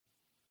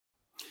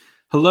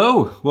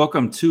Hello,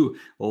 welcome to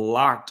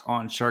Locked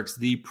on Sharks,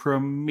 the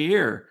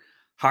premier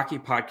hockey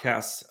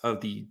podcast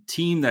of the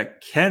team that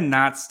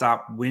cannot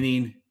stop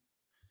winning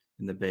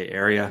in the Bay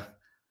Area.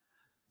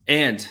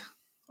 And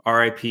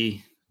RIP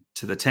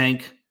to the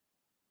tank.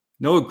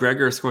 Noah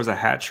Gregor scores a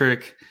hat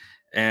trick,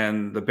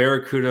 and the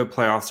Barracuda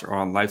playoffs are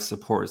on life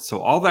support.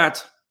 So all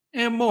that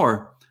and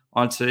more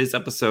on today's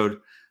episode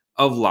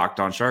of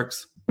Locked on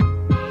Sharks.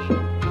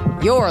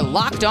 You're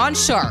Locked on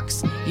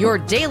Sharks, your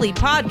daily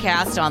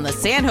podcast on the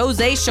San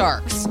Jose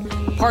Sharks.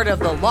 Part of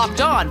the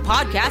Locked On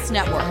Podcast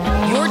Network,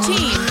 your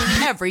team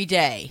every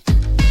day.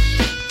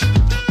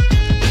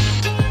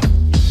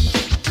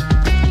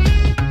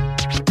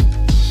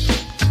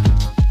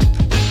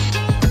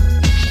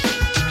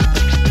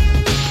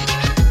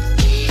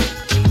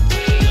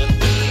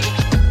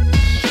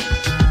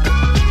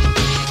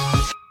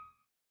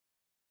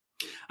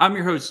 I'm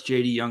your host,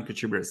 JD Young,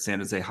 contributor at San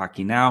Jose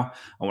Hockey Now.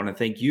 I want to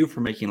thank you for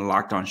making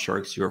Locked on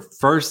Sharks your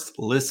first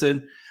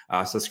listen.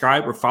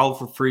 Subscribe or follow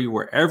for free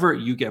wherever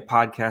you get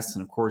podcasts.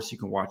 And of course, you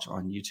can watch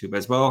on YouTube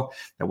as well.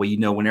 That way, you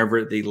know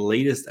whenever the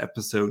latest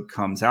episode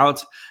comes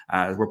out.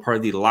 We're part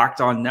of the Locked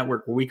On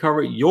Network, where we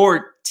cover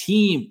your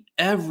team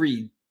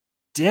every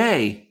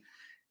day.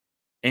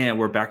 And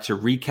we're back to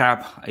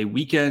recap a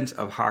weekend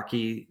of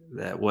hockey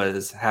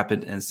that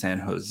happened in San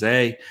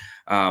Jose.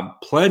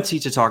 Plenty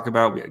to talk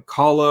about. We had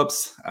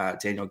call-ups.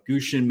 Daniel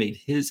Gushchin made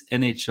his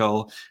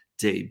NHL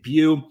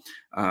debut.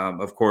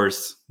 Of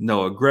course,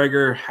 Noah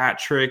Gregor, hat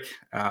trick.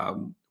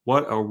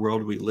 What a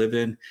world we live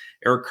in.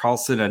 Erik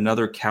Karlsson,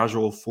 another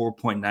casual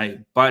 4-point night.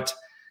 But,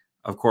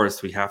 of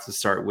course, we have to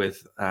start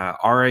with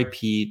RIP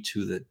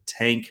to the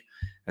tank,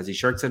 as the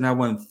Sharks have now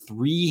won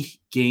 3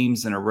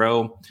 games in a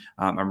row.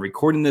 I'm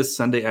recording this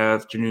Sunday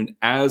afternoon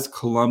as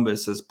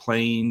Columbus is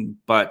playing,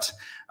 but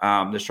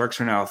the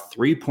Sharks are now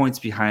 3 points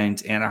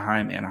behind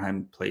Anaheim.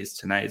 Anaheim plays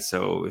tonight,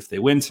 so if they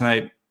win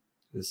tonight,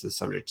 this is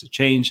subject to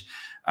change.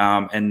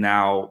 And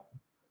now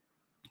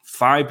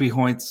 5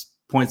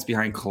 points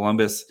behind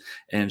Columbus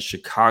and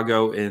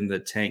Chicago in the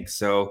tank.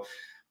 So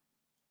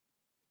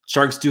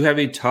Sharks do have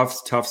a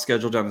tough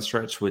schedule down the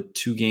stretch with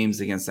 2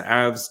 games against the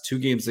Avs, 2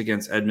 games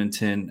against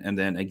Edmonton, and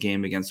then a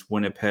game against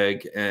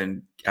Winnipeg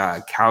and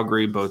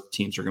Calgary. Both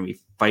teams are going to be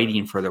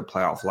fighting for their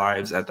playoff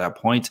lives at that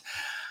point.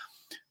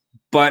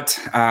 But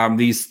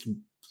these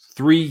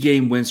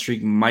 3-game win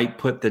streak might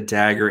put the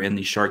dagger in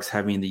the Sharks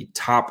having the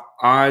top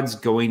odds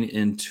going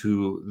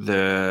into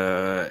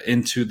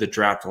the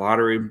draft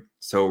lottery.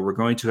 So we're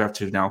going to have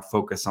to now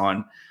focus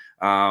on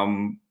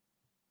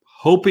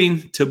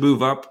hoping to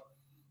move up.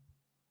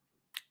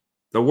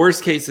 The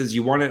worst case is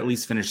you want to at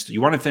least finish.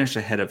 You want to finish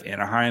ahead of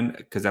Anaheim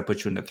because that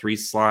puts you in the 3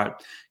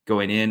 slot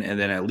going in, and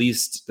then at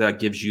least that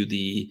gives you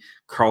the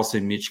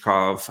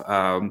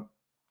Karlsson-Michkov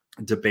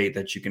debate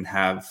that you can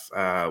have,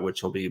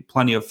 which will be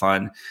plenty of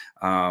fun,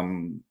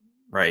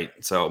 right?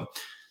 So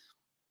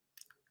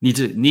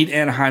need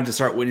Anaheim to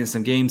start winning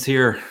some games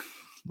here.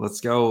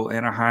 Let's go,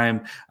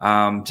 Anaheim.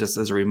 Just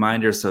as a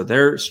reminder, so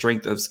their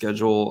strength of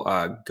schedule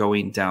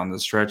going down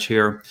the stretch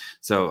here.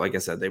 So, like I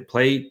said, they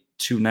play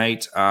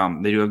tonight.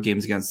 They do have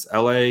games against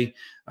LA.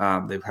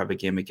 They have a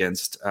game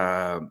against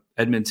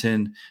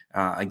Edmonton,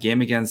 a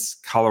game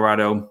against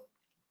Colorado,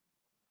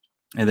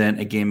 and then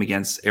a game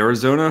against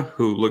Arizona,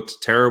 who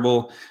looked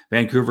terrible.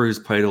 Vancouver, who's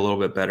played a little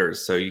bit better.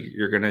 So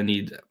you're gonna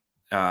need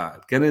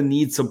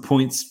some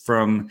points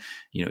from,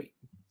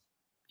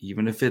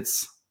 even if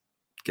it's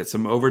get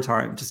some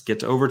overtime, just get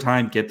to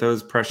overtime, get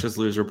those precious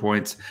loser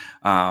points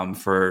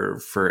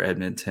for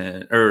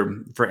Edmonton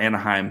or for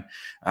Anaheim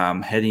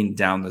heading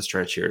down the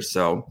stretch here.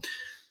 So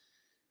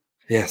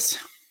yes,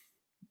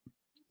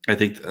 I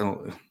think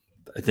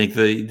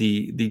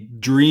the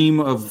dream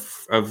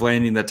of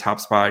landing the top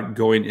spot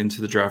going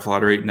into the draft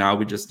lottery. Now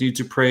we just need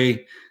to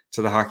pray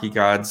to the hockey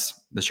gods.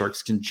 The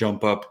Sharks can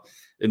jump up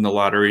in the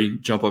lottery,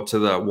 jump up to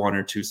the 1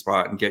 or 2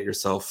 spot and get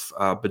yourself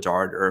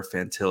Bedard or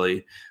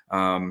Fantilli.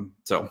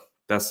 So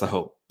that's the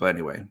hope. But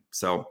anyway,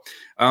 so,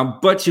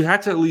 but you have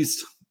to at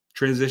least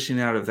transition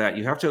out of that.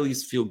 You have to at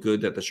least feel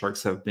good that the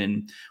Sharks have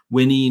been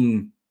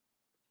winning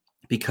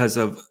because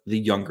of the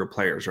younger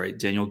players, right?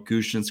 Daniel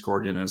Gushchin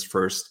scored in his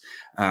first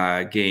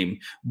game.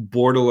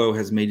 Bordeleau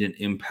has made an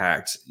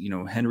impact.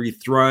 Henry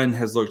Thrun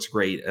has looked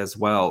great as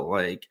well.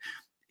 Like,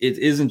 it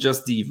isn't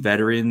just the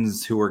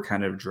veterans who are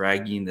kind of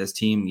dragging this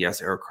team.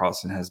 Yes, Erik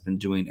Karlsson has been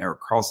doing Erik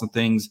Karlsson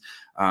things.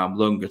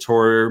 Logan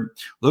Couture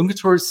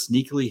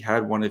sneakily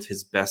had one of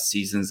his best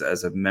seasons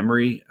as of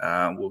memory.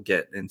 We'll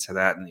get into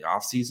that in the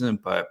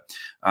offseason, but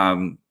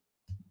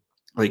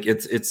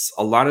it's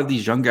a lot of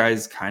these young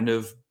guys kind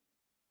of,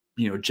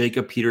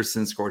 Jacob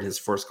Peterson scored his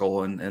first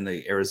goal in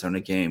the Arizona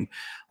game.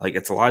 Like,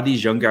 it's a lot of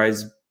these young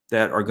guys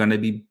that are going to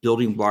be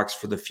building blocks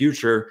for the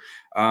future,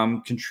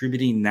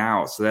 contributing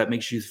now. So that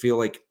makes you feel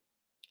like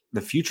the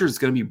future is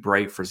going to be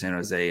bright for San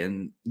Jose.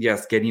 And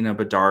yes, getting a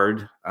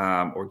Bedard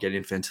or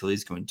getting Fantilli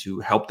is going to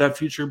help that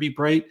future be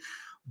bright.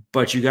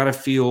 But you got to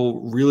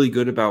feel really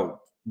good about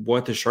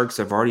what the Sharks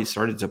have already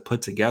started to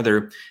put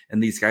together,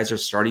 and these guys are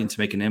starting to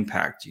make an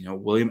impact.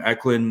 William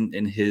Eklund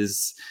in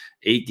his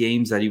 8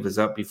 games that he was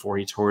up before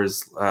he tore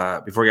his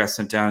before he got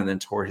sent down and then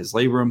tore his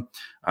labrum.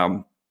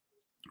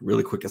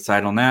 Really quick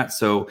aside on that.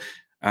 So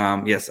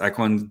yes,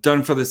 Eklund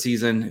done for the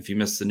season. If you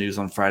missed the news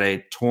on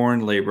Friday,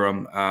 torn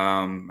labrum,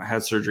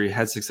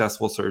 had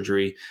successful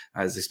surgery,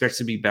 is expected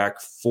to be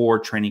back for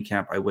training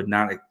camp. I would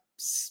not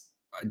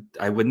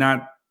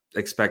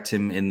expect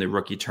him in the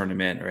rookie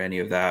tournament or any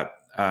of that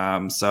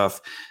stuff.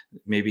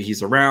 Maybe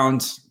he's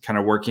around, kind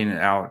of working it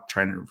out,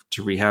 trying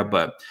to rehab,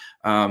 but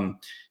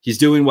he's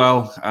doing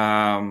well.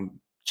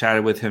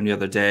 Chatted with him the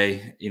other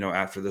day,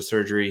 after the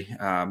surgery,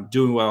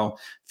 doing well,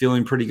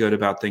 feeling pretty good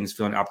about things,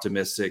 feeling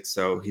optimistic.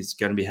 So he's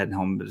going to be heading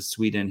home to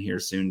Sweden here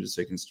soon, just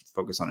so he can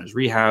focus on his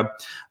rehab.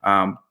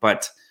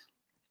 But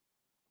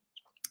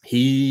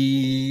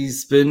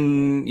he's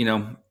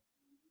been,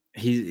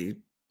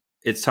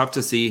 it's tough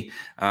to see.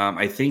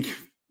 I think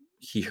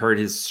he hurt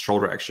his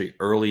shoulder actually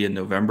early in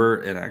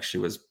November, and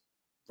actually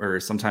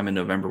sometime in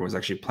November was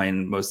actually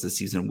playing most of the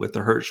season with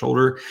the hurt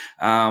shoulder.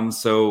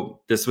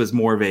 So this was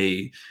more of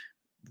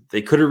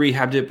they could have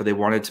rehabbed it, but they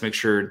wanted to make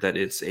sure that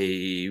it's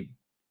a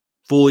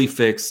fully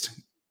fixed,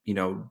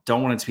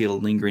 don't want it to be a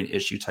lingering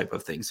issue type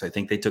of thing. So I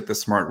think they took the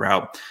smart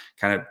route,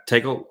 kind of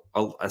take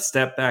a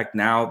step back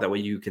now. That way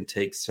you can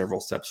take several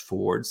steps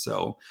forward.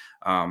 So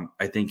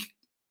I think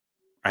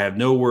I have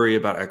no worry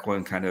about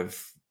Eklund kind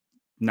of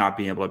not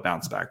being able to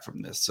bounce back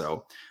from this.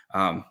 So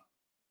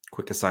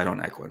quick aside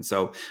on Eklund.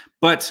 So,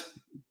 but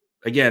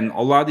again,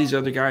 a lot of these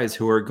other guys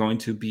who are going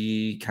to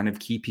be kind of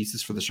key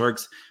pieces for the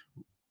Sharks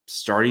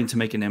starting to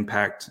make an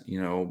impact.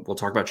 We'll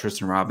talk about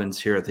Tristan Robbins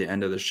here at the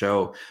end of the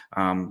show.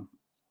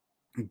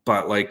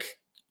 But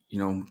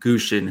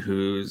Gushchin,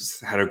 who's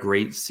had a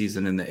great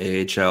season in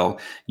the AHL,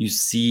 you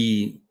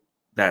see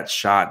that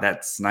shot,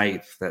 that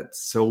snipe,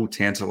 that's so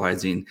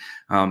tantalizing.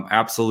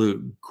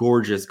 Absolute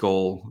gorgeous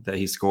goal that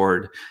he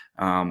scored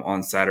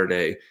on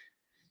Saturday.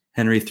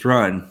 Henry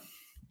Thrun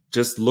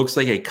just looks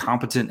like a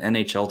competent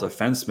NHL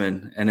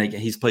defenseman, and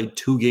he's played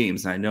 2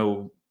 games. And I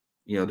know,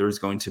 there's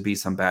going to be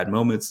some bad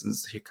moments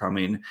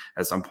coming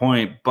at some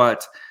point,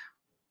 but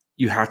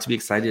you have to be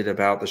excited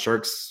about the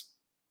Sharks.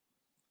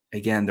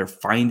 Again, they're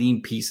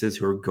finding pieces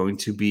who are going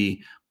to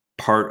be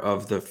part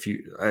of the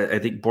future. I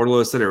think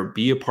Bordeleau said, or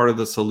be a part of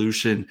the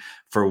solution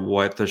for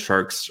what the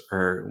Sharks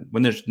are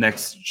when the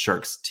next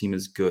Sharks team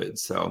is good.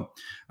 So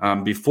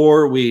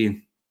before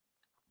we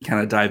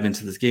kind of dive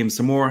into this game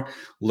some more,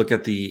 look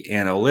at the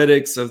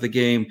analytics of the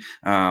game,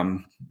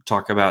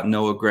 talk about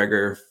Noah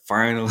Gregor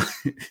finally.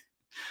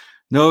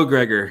 Noah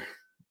Gregor,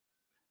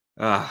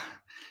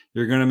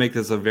 you're going to make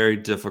this a very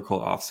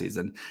difficult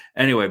offseason.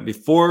 Anyway,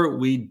 before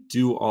we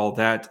do all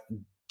that,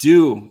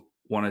 do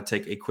want to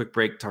take a quick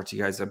break, talk to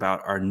you guys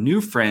about our new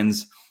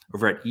friends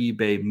over at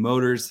eBay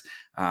Motors.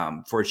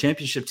 For a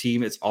championship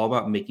team, it's all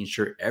about making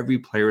sure every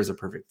player is a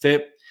perfect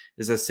fit.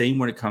 It's the same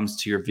when it comes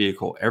to your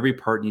vehicle. Every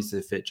part needs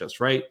to fit just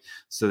right.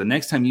 So the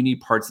next time you need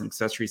parts and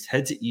accessories,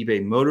 head to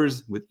eBay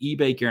Motors. With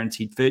eBay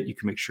Guaranteed Fit, you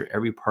can make sure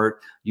every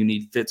part you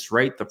need fits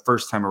right the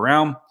first time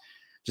around.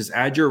 Just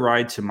add your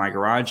ride to My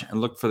Garage and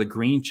look for the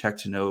green check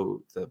to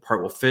know the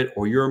part will fit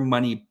or your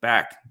money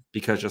back.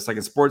 Because just like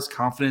in sports,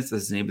 confidence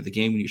is the name of the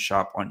game when you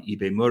shop on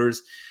eBay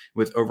Motors.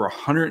 With over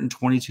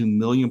 122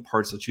 million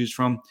parts to choose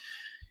from,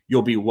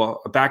 you'll be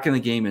back in the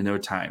game in no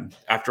time.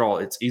 After all,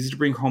 it's easy to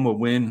bring home a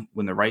win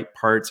when the right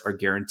parts are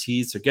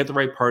guaranteed. So get the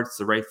right parts,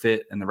 the right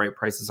fit, and the right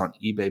prices on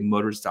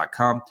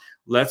ebaymotors.com.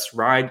 Let's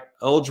ride.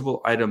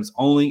 Eligible items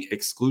only.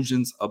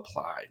 Exclusions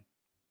apply.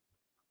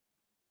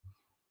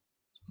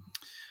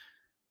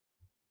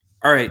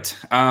 All right.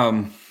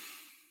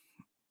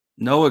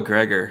 Noah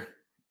Gregor.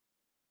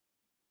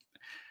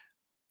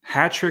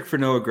 Hat trick for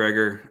Noah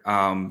Gregor.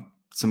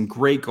 Some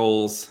great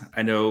goals.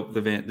 I know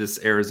this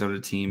Arizona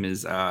team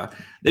is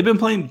they've been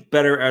playing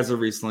better as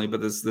of recently,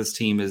 but this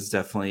team is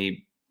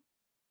definitely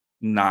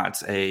not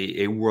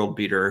a world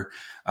beater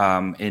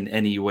in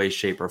any way,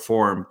 shape, or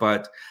form.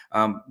 But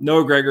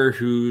Noah Gregor,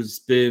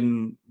 who's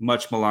been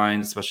much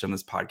maligned, especially on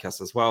this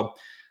podcast as well.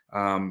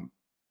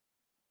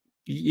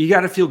 You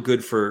got to feel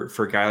good for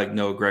a guy like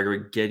Noah Gregor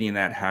getting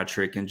that hat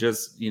trick, and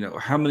just,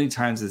 how many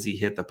times has he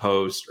hit the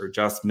post or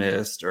just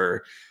missed,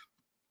 or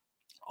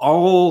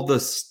all the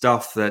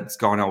stuff that's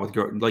gone on with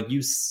Gregor. Like,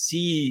 you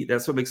see,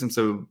 that's what makes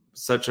him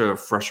such a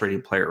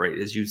frustrating player, right?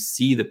 Is you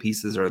see the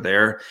pieces are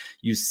there.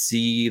 You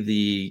see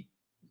the,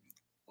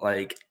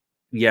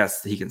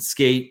 yes, he can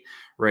skate,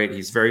 right?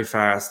 He's very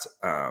fast.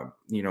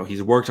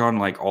 He's worked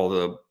on all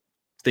the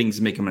things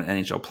to make him an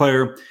NHL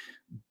player,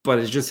 but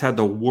it's just had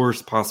the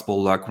worst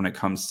possible luck when it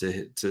comes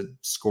to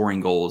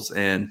scoring goals.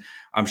 And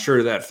I'm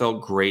sure that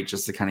felt great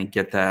just to kind of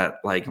get that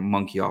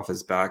monkey off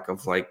his back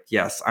of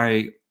yes,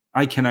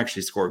 I can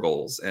actually score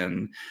goals.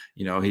 And,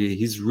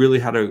 he's really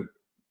had a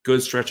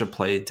good stretch of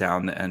play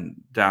down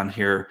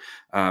here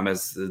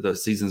as the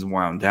season's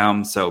wound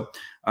down. So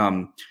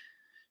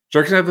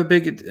Sharks have a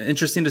big,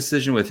 interesting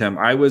decision with him.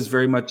 I was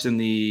very much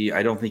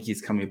I don't think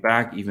he's coming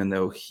back, even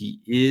though he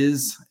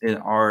is an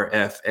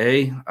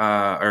RFA,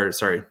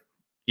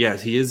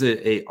 he is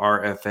a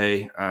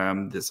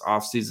RFA this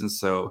offseason.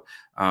 So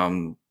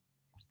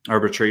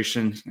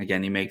arbitration,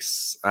 again, he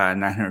makes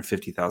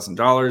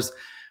 $950,000.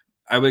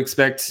 I would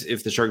expect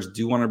if the Sharks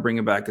do want to bring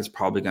him back, it's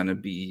probably going to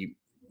be,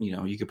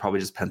 you could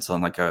probably just pencil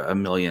in like a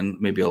million,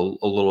 maybe a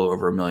little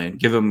over $1 million.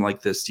 Give him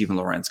like the Steven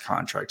Lorentz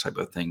contract type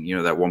of thing,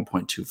 that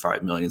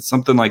 $1.25 million,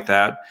 something like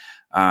that.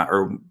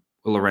 Or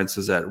Lorentz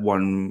is at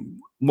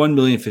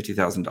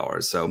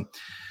 $1,050,000. So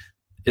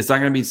it's not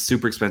going to be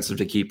super expensive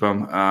to keep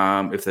him.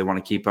 If they want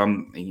to keep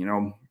him,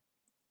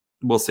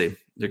 we'll see.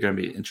 They're going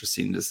to be an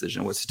interesting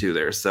decision what to do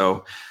there.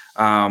 So,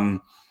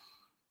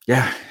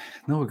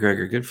 Noah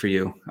Gregor, good for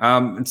you.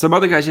 And some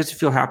other guys you have to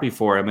feel happy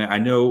for. I mean, I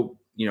know,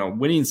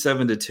 winning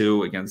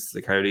 7-2 against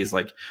the Coyotes,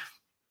 like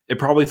it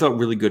probably felt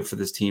really good for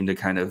this team to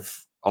kind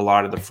of a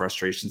lot of the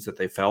frustrations that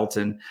they felt.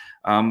 And,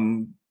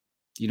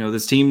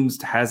 this team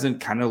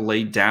hasn't kind of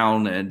laid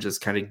down and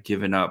just kind of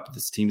given up.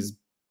 This team's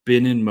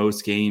been in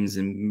most games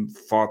and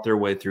fought their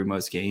way through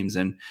most games.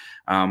 And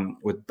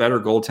with better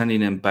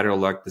goaltending and better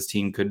luck, this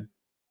team could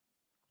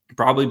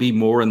probably be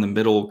more in the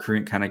middle,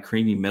 kind of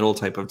creamy middle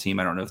type of team.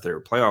 I don't know if they're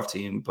a playoff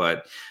team,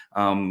 but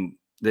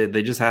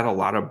they just had a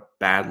lot of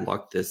bad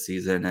luck this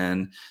season,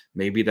 and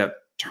maybe that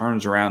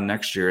turns around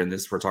next year. And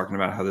we're talking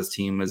about how this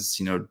team is,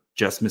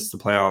 just missed the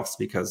playoffs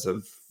because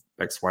of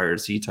X, Y, or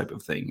Z type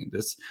of thing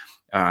this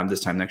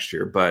time next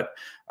year. But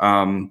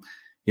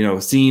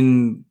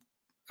seeing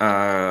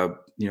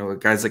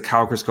guys like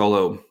Kyle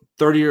Criscuolo,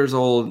 30 years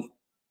old,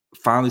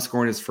 finally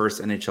scoring his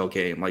first NHL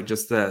game, like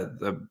just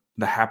the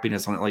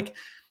happiness on it, like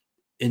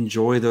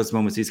enjoy those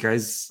moments. These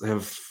guys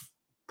have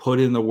put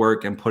in the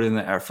work and put in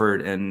the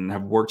effort and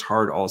have worked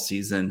hard all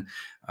season.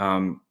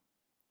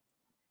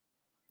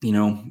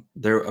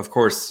 There, of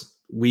course,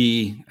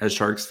 we as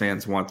Sharks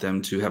fans want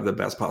them to have the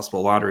best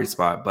possible lottery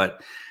spot,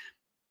 but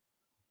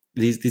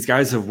these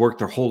guys have worked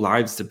their whole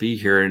lives to be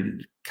here.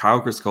 And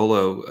Kyle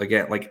Criscuolo,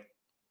 again, like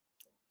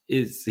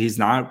he's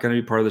not going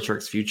to be part of the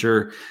Sharks'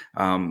 future.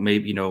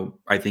 Maybe,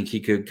 I think he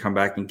could come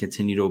back and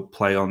continue to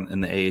play in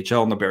the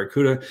AHL and the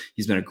Barracuda.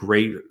 He's been a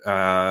great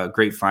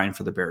find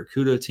for the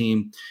Barracuda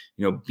team,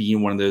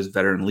 being one of those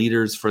veteran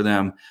leaders for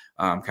them,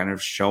 kind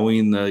of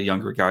showing the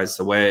younger guys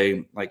the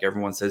way. Like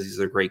everyone says, he's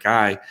a great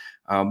guy.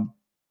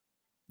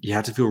 You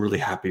have to feel really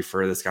happy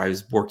for this guy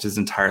who's worked his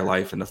entire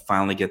life, and to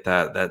finally get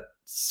that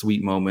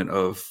sweet moment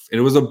and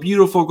it was a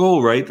beautiful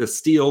goal, right? The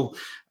steal,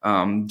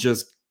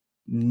 just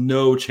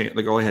no chance,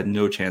 like I had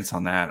no chance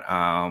on that.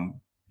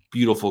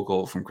 Beautiful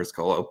goal from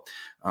Criscuolo.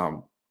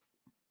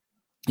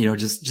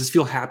 Just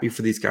feel happy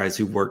for these guys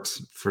who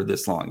worked for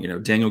this long.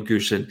 Daniel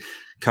Gushchin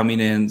coming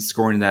in,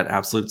 scoring that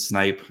absolute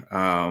snipe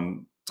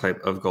type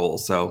of goal.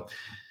 So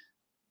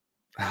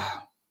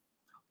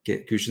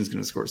Gushchin's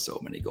going to score so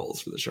many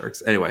goals for the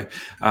Sharks. Anyway,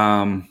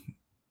 and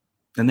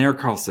Erik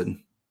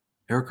Karlsson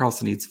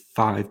needs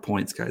 5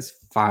 points, guys.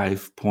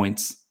 5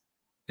 points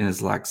in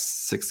his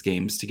last 6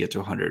 games to get to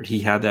 100. He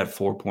had that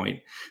 4-point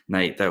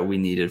night that we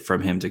needed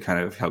from him to kind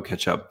of help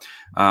catch up.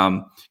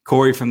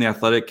 Corey from The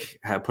Athletic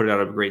had put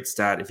out a great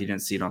stat, if you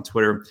didn't see it on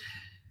Twitter.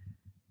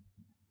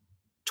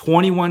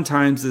 21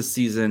 times this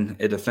season,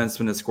 a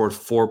defenseman has scored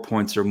 4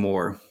 points or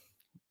more.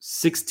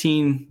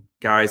 16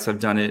 guys have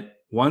done it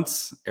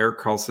once. Erik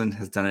Karlsson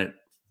has done it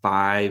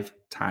 5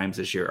 times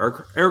this year.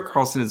 Erik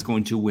Karlsson is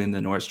going to win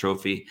the Norris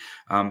Trophy,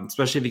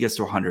 especially if he gets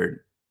to 100.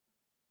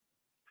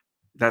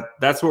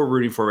 That's what we're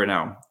rooting for right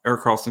now.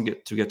 Erik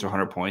Karlsson to get to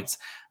 100 points,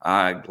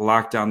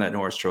 lock down that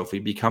Norris Trophy,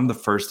 become the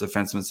first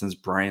defenseman since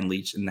Brian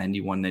Leetch in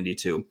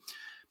 91-92.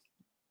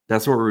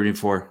 That's what we're rooting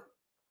for.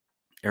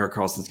 Erik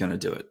Karlsson's going to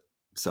do it.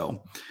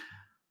 So,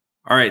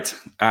 all right,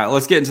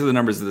 let's get into the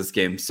numbers of this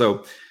game.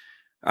 So,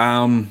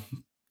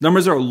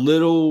 numbers are a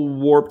little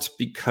warped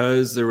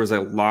because there was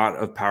a lot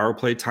of power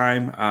play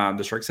time.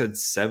 The Sharks had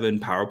 7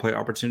 power play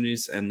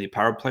opportunities, and the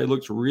power play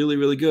looked really,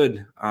 really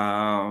good.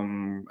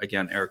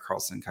 Again, Erik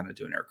Karlsson kind of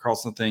doing Erik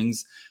Karlsson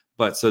things.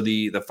 But so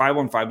the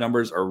 5-on-5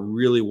 numbers are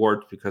really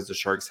warped because the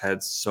Sharks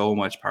had so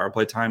much power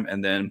play time.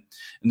 And then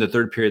in the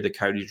third period, the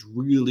Coyotes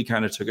really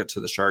kind of took it to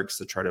the Sharks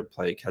to try to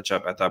play catch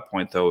up. At that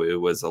point, though, it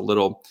was a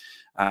little,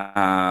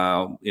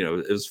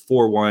 it was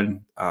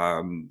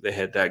 4-1. They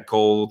had that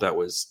goal that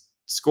was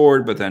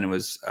scored, but then it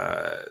was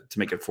to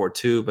make it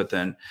 4-2. But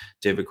then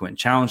David Quinn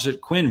challenged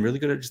it. Quinn really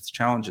good at just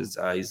challenges.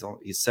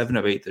 He's 7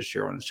 of 8 this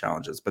year on his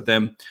challenges. But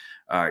then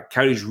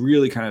Coyotes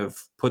really kind of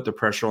put the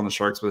pressure on the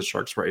Sharks, but the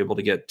Sharks were able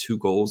to get 2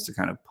 goals to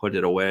kind of put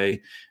it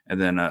away,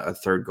 and then a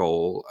third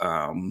goal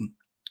to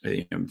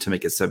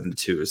make it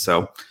 7-2.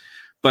 So,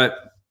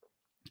 but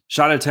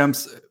shot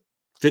attempts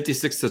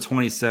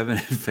 56-27 in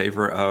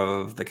favor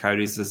of the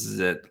Coyotes. This is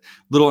it.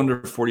 Little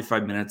under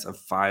 45 minutes of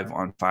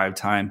 5-on-5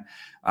 time.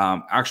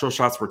 Actual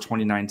shots were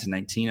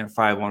 29-19 at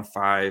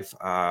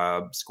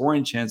 5-on-5.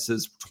 Scoring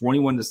chances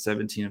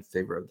 21-17 in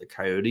favor of the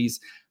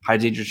Coyotes. High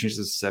danger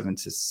chances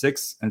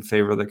 7-6 in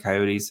favor of the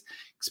Coyotes.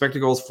 Expected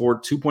goals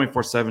for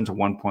 2.47 to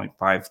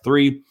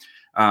 1.53.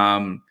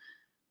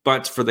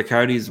 But for the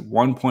Coyotes,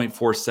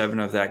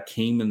 1.47 of that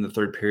came in the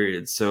third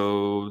period.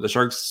 So the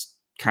Sharks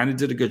kind of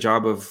did a good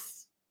job of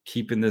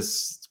keeping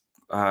this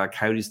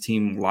Coyotes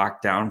team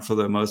locked down for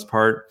the most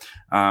part.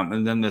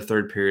 And then the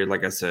third period,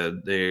 like I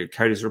said, the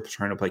Coyotes were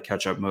trying to play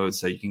catch-up mode,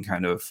 so you can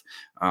kind of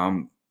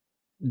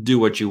do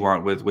what you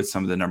want with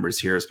some of the numbers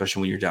here,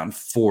 especially when you're down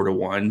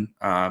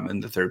 4-1 in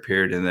the third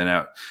period. And then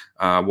at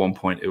one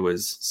point, it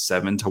was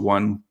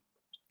 7-1.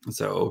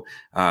 So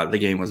the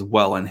game was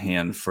well in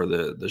hand for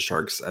the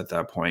Sharks at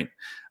that point.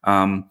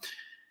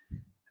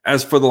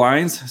 As for the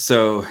lines,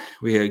 so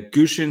we had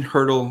Gushchin,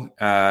 Hertl,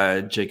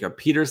 Jacob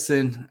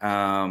Peterson.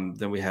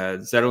 Then we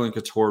had Zetterlund,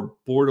 Couture,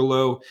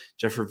 Bordeleau,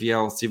 Jeffrey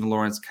Viel, Steven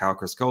Lorentz, Kyle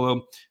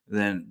Criscuolo,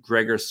 then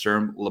Gregor,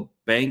 Sturm,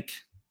 LeBanc.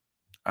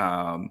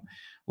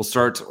 We'll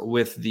start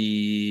with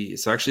the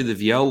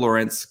Viel,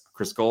 Lorentz,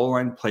 Criscuolo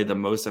line played the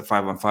most at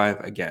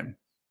 5-on-5. Again,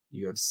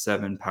 you have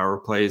 7 power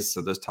plays,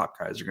 so those top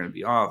guys are going to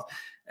be off.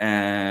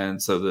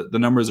 And so the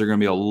numbers are going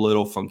to be a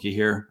little funky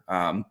here.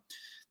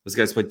 Those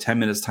guys played 10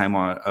 minutes time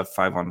on a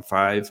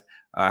 5-on-5.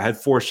 Had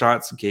 4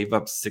 shots, gave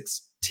up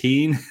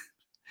 16.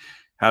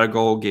 Had a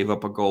goal, gave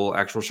up a goal.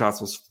 Actual shots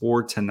was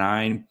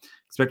 4-9.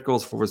 Expected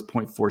goals for was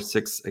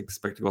 0.46.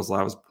 Expected goals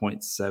allowed was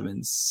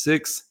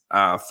 0.76.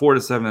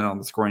 4-7 on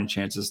the scoring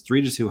chances.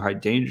 3-2 high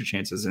danger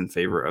chances in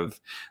favor of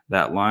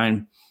that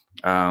line.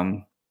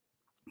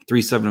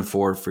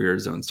 3-7-4 for your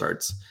zone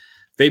starts.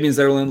 Fabian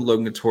Zetterlund,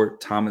 Logan Couture,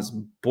 Thomas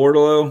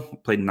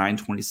Bordeleau played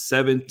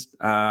 9:27.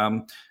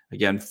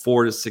 Again,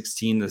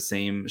 4-16, the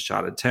same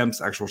shot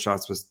attempts. Actual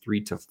shots was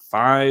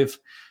 3-5.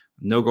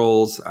 No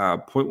goals,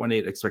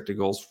 0.18 expected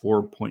goals,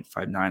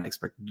 4.59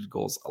 expected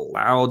goals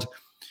allowed.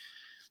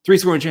 3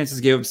 scoring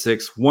chances, gave up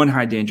 6. 1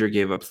 high danger,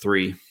 gave up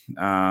 3.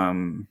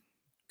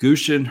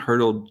 Gushchin,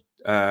 Hertl,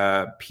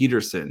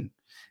 Peterson,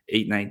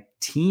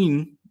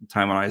 8:19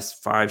 time on ice,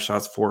 5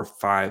 shots,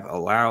 4-5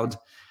 allowed.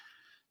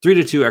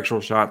 3-2 actual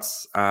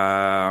shots,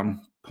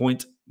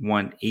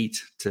 0.18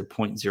 to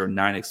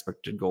 0.09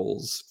 expected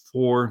goals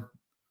for.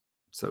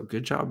 So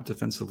good job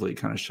defensively,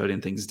 kind of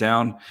shutting things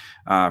down.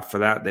 For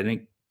that,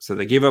 they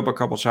gave up a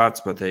couple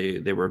shots, but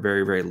they were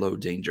very, very low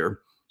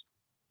danger.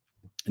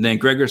 And then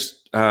Gregor,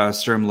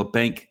 Sturm,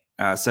 LeBanc,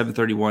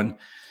 7:31,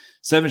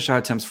 7 shot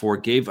attempts, 4,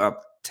 gave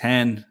up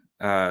 10,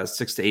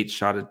 6-8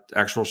 shot at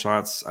actual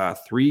shots,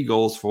 3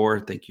 goals for.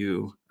 Thank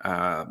you,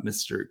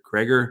 Mr.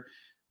 Gregor.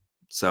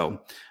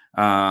 So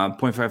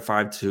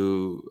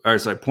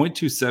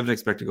 0.27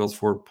 expected goals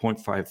for,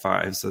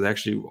 0.55. So they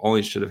actually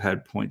only should have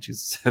had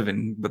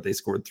 0.27, but they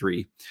scored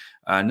 3.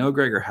 No,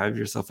 Gregor, have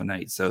yourself a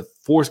night. So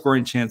 4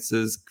 scoring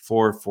chances,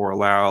 4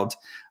 allowed,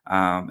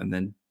 and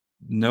then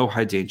no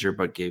high danger,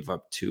 but gave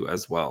up 2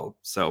 as well.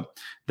 So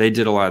they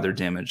did a lot of their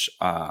damage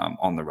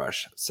on the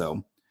rush.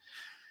 So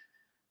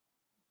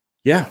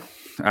yeah,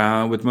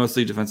 with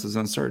mostly defensive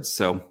zone starts.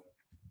 So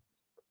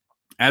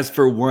as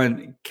for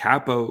one,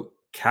 Kaapo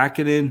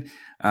Kähkönen,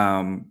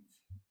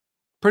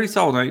 pretty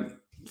solid night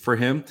for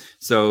him.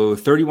 So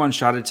 31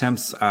 shot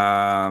attempts,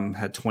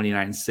 had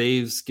 29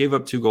 saves, gave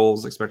up 2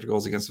 goals. Expected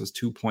goals against was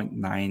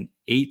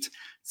 2.98.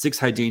 6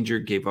 high danger,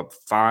 gave up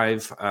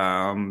 5.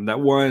 That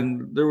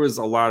one, there was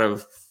a lot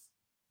of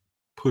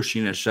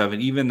pushing and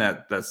shoving. Even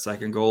that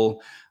second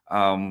goal,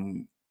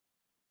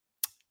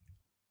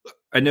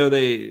 I know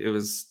it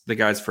was the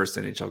guy's first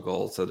NHL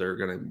goal, so they're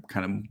going to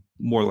kind of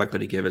more likely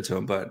to give it to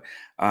him. But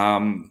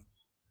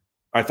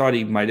I thought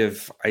he might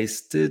have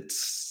iced it.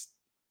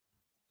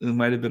 It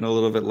might have been a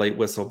little bit late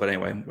whistle, but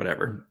anyway,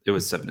 whatever. It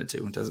was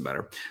 7-2. It doesn't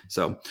matter.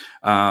 So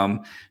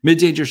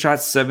mid-danger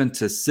shots,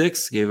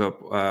 7-6, gave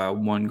up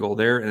 1 goal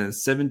there, and then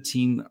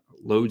 17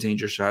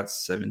 low-danger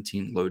shots,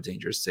 17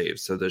 low-danger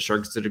saves. So the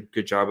Sharks did a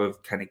good job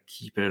of kind of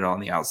keeping it on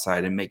the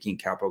outside and making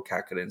Kaapo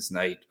Kähkönen's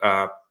night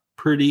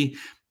pretty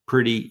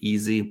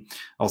easy.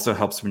 Also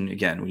helps when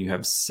you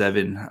have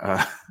 7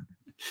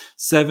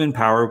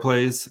 power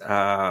plays.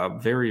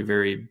 Very,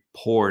 very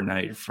poor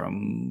night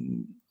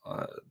from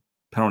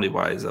penalty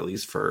wise, at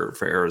least for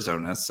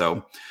Arizona.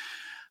 So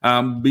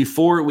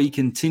before we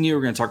continue,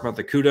 we're going to talk about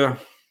the CUDA,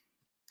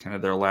 kind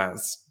of the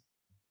last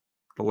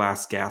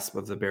gasp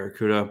of the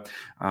Barracuda.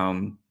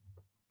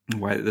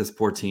 Why this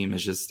poor team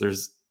is just,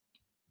 there's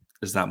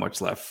not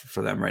much left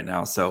for them right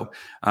now. So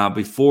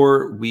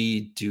before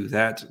we do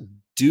that,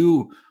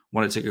 do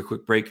want to take a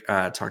quick break,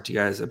 talk to you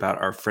guys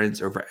about our friends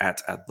over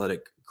at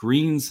Athletic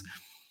Greens.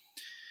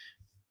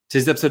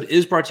 Today's episode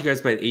is brought to you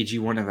guys by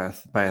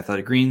AG1 by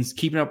Athletic Greens.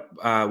 Keeping up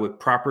with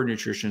proper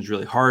nutrition is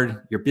really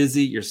hard. You're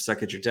busy, you're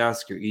stuck at your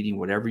desk, you're eating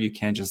whatever you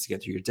can just to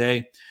get through your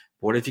day.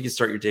 But what if you could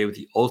start your day with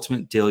the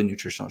ultimate daily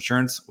nutritional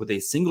assurance? With a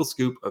single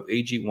scoop of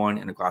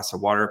AG1 in a glass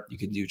of water, you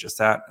can do just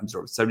that.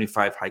 Absorb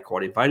 75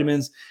 high-quality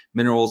vitamins,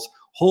 minerals,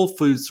 whole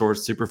food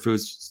source,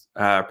 superfoods,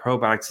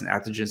 probiotics, and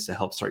adaptogens to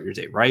help start your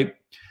day right.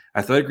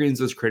 Athletic Greens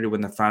was created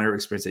when the founder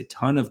experienced a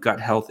ton of gut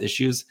health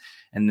issues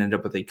and ended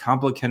up with a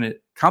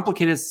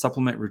complicated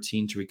supplement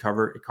routine to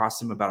recover. It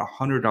cost him about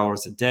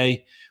 $100 a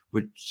day,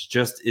 which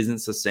just isn't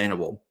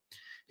sustainable.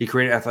 He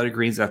created Athletic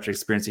Greens after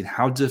experiencing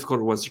how difficult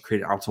it was to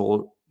create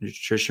optimal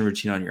nutrition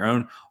routine on your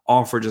own,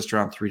 all for just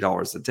around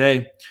 $3 a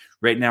day.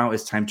 Right now,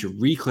 it's time to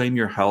reclaim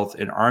your health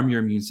and arm your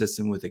immune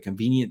system with a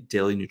convenient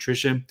daily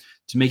nutrition.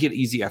 To make it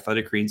easy,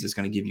 Athletic Greens is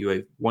going to give you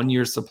a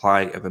 1-year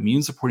supply of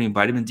immune-supporting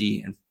vitamin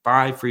D and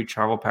 5 free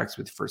travel packs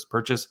with your first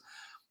purchase.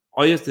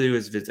 All you have to do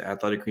is visit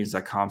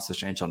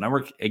athleticgreens.com/NHL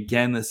Network.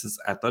 Again, this is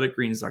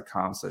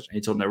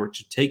athleticgreens.com/NHL Network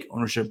to take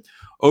ownership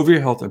over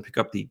your health and pick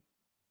up the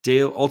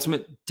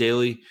ultimate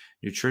daily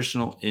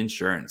nutritional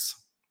insurance.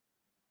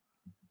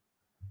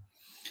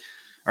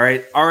 All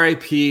right,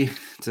 RIP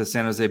to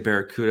San Jose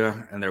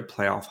Barracuda and their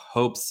playoff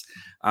hopes.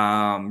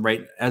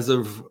 Right as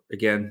of,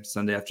 again,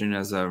 Sunday afternoon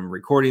as I'm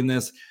recording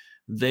this,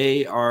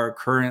 they are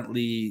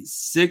currently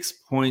 6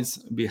 points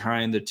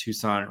behind the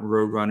Tucson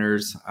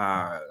Roadrunners.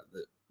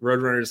 The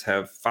Roadrunners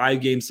have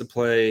 5 games to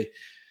play.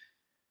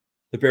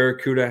 The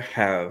Barracuda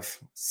have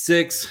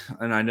 6,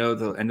 and I know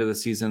the end of the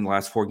season,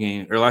 last 2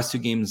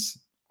 games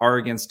are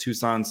against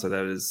Tucson, so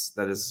that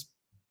is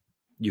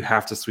you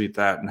have to sweep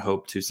that and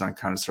hope Tucson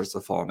kind of starts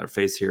to fall on their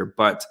face here.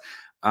 But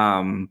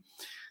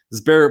this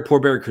poor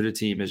Barracuda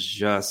team they've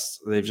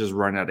just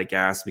run out of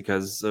gas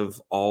because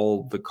of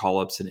all the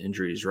call-ups and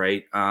injuries,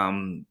 right?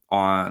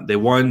 They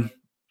won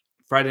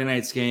Friday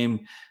night's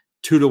game,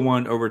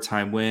 2-1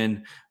 overtime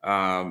win.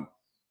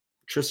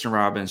 Tristan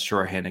Robbins,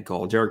 short-handed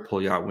goal. Derek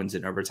Pouliot wins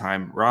in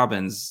overtime.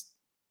 Robbins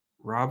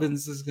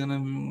is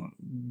gonna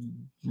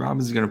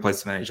play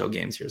some NHL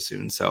games here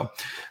soon. So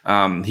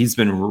he's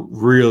been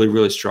really,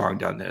 really strong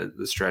down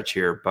the stretch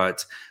here.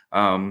 But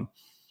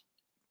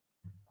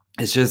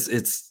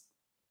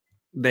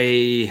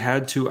they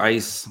had to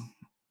ice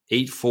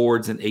 8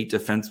 forwards and 8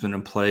 defensemen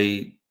and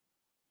play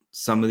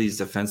some of these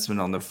defensemen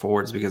on the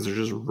forwards because they're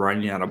just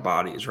running out of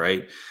bodies,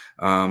 right?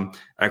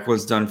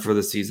 Ekwa's done for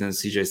the season.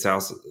 CJ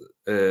South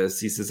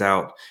ceases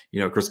out.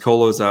 Chris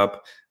Colo's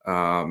up.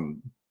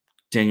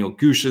 Daniel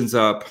Gushin's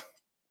up.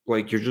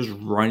 Like, you're just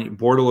running.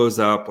 Bordelo's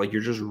up. Like,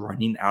 you're just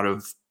running out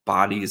of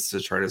bodies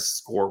to try to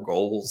score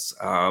goals.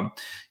 At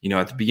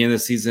the beginning of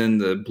the season,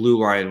 the blue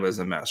line was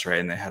a mess, right?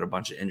 And they had a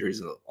bunch of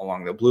injuries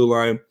along the blue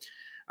line.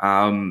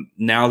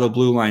 Now the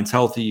blue line's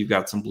healthy. You've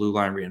got some blue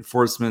line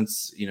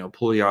reinforcements.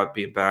 Pouliot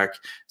being back,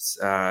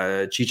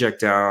 Cicek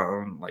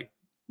down, like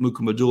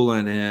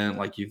Mukumadula in.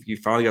 Like, you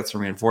finally got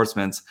some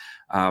reinforcements.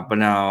 But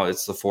now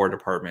it's the forward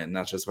department, and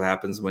that's just what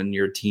happens when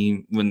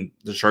when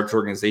the Sharks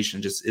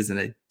organization just isn't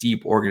a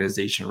deep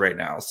organization right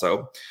now.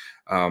 So,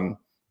 and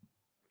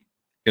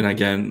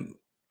again,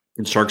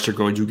 the Sharks are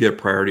going to get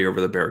priority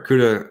over the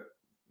Barracuda.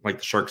 Like,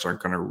 the Sharks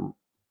aren't going to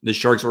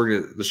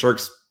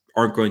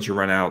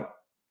run out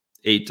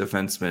 8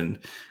 defensemen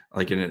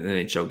like in an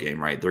NHL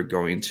game, right? They're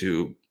going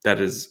to.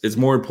 It's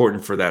more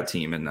important for that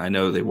team, and I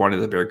know they wanted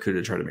the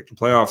Barracuda to try to make the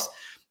playoffs.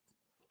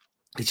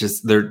 It's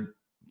just they're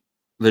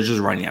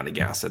just running out of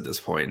gas at this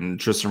point, and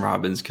Tristan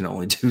Robbins can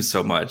only do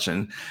so much,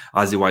 and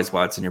Ozzy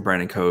Weisswatts and your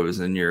Brandon Coes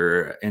and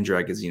your Andrew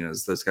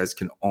Agazinos, those guys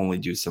can only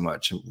do so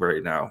much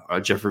right now.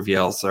 Jeffrey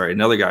Viel,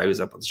 another guy who's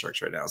up on the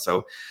Sharks right now.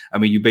 So, I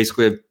mean, you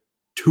basically have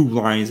 2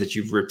 lines that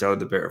you've ripped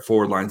out of the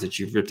forward lines that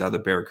you've ripped out of the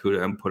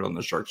Barracuda and put on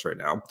the Sharks right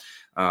now.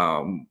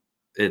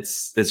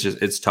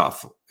 It's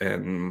tough,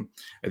 and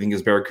I think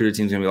this Barracuda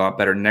team is going to be a lot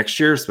better next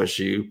year,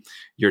 especially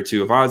year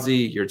 2 of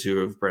Ozzy, year 2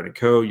 of Brandon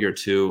Coe, year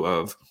 2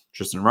 of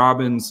Tristan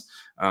Robbins.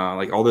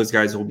 Like, all those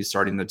guys will be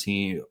starting the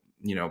team.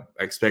 I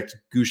expect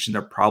Gushin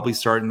to probably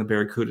start in the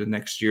Barracuda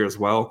next year as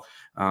well.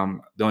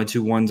 The only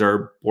 2 ones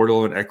are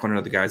Bordeleau and Eklund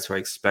are the guys who I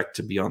expect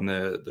to be on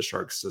the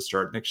Sharks to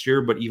start next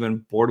year. But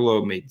even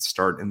Bordeleau may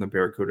start in the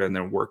Barracuda and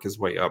then work his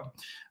way up.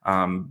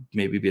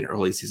 Maybe be an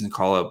early season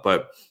call up,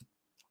 but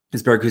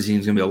his Barracuda team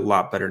is going to be a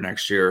lot better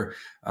next year.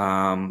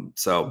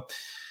 So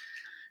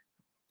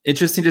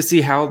interesting to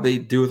see how they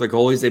do with the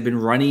goalies. They've been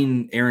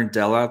running Aaron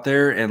Dell out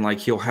there, and like,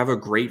 he'll have a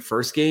great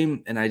first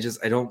game. And I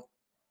don't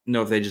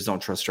know if they just don't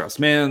trust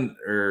Strauss-Mann,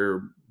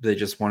 or they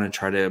just want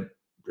to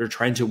they're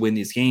trying to win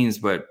these games.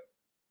 But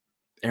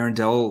Aaron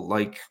Dell,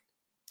 like,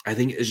 I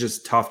think it's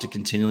just tough to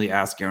continually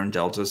ask Aaron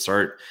Dell to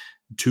start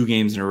 2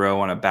 games in a row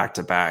on a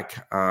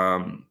back-to-back.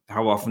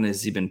 How often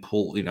has he been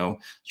pulled?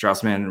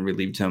 Strauss-Mann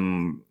relieved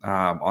him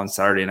on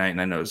Saturday night, and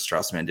I know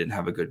Strauss-Mann didn't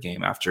have a good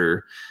game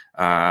after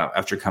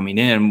coming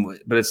in,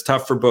 but it's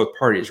tough for both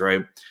parties,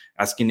 right?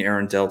 Asking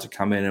Aaron Dell to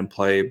come in and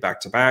play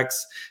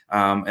back-to-backs,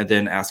 and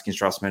then asking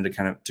Strauss-Mann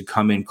to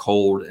come in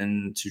cold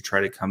and to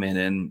try to come in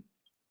and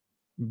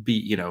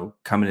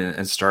come in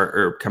and start,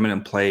 or come in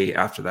and play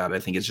after that. I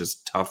think it's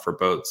just tough for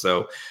both.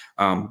 So,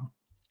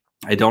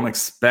 I don't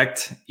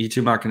expect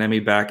Eetu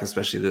Makiniemi back,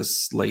 especially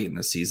this late in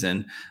the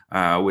season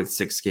with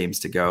 6 games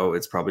to go.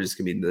 It's probably just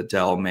going to be the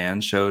Dell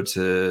man show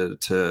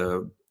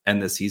to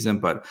end the season.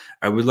 But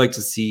I would like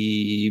to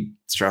see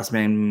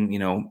Strauss-Mann,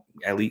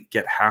 at least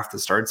get half the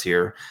starts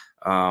here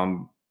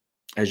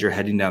as you're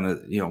heading down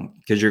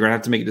because you're going to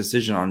have to make a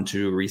decision on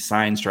to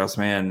re-sign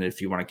Strauss-Mann if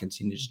you want to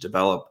continue to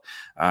develop,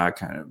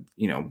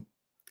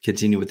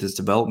 continue with this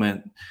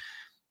development.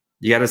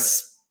 You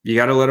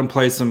got to let him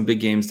play some big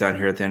games down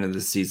here at the end of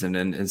the season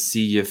and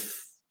see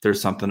if there's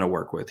something to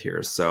work with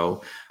here.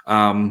 So,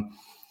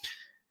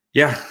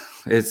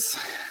 it's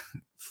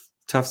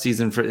tough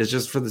season it's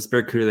just for this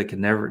Barracuda that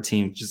can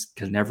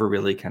never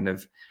really kind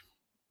of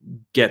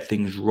get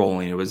things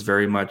rolling. It was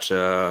very much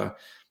a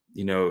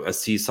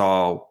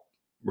seesaw.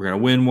 We're going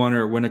to win one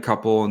or win a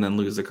couple and then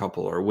lose a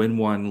couple, or win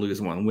one,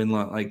 lose one, win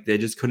one. Like they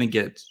just couldn't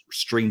get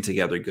string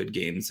together good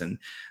games. And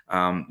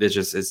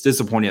it's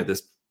disappointing at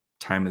this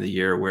time of the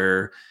year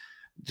where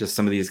just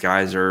some of these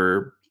guys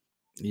are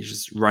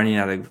just running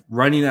out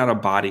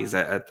of bodies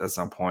at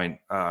some point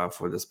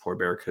for this poor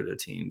Barracuda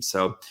team.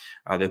 So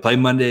they play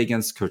Monday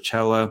against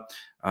Coachella.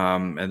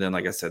 And then,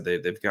 like I said,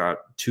 they've got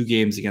 2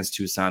 games against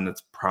Tucson.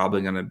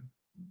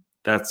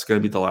 That's going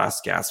to be the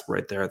last gasp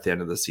right there at the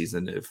end of the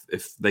season.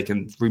 If they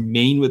can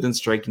remain within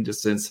striking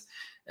distance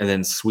and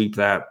then sweep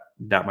that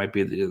might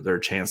be their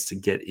chance to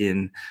get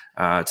in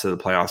to the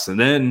playoffs. And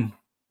then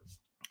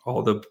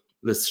all the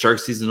Shark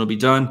season will be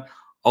done.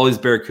 All these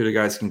Barracuda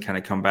guys can kind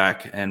of come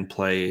back and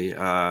play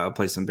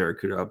some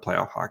Barracuda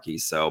playoff hockey.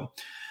 So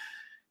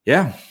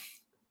yeah,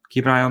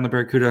 keep an eye on the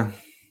Barracuda.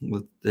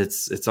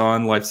 It's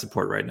on life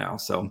support right now.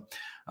 So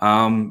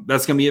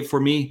that's going to be it for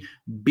me.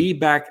 Be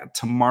back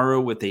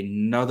tomorrow with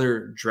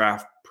another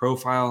draft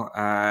profile.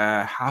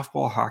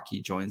 Halfball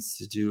Hockey joins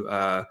to do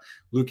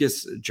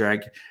Lucas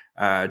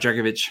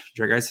Dragicevic.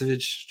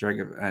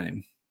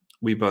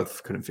 We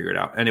both couldn't figure it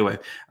out. Anyway,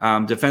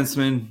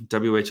 defenseman,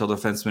 WHL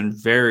defenseman,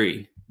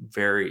 very,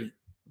 very,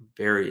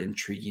 very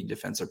intriguing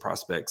defensive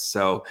prospects.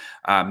 So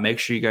make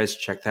sure you guys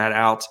check that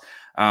out.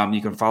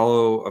 You can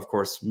follow, of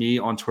course, me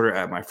on Twitter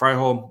at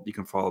MyFryhole. You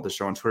can follow the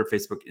show on Twitter,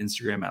 Facebook,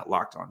 Instagram at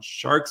Locked On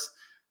Sharks.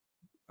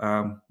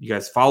 You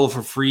guys follow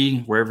for free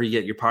wherever you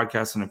get your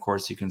podcasts. And of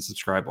course, you can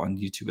subscribe on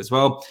YouTube as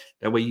well.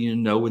 That way you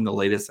know when the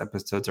latest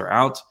episodes are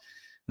out.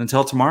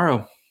 Until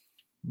tomorrow,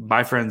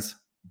 bye, friends.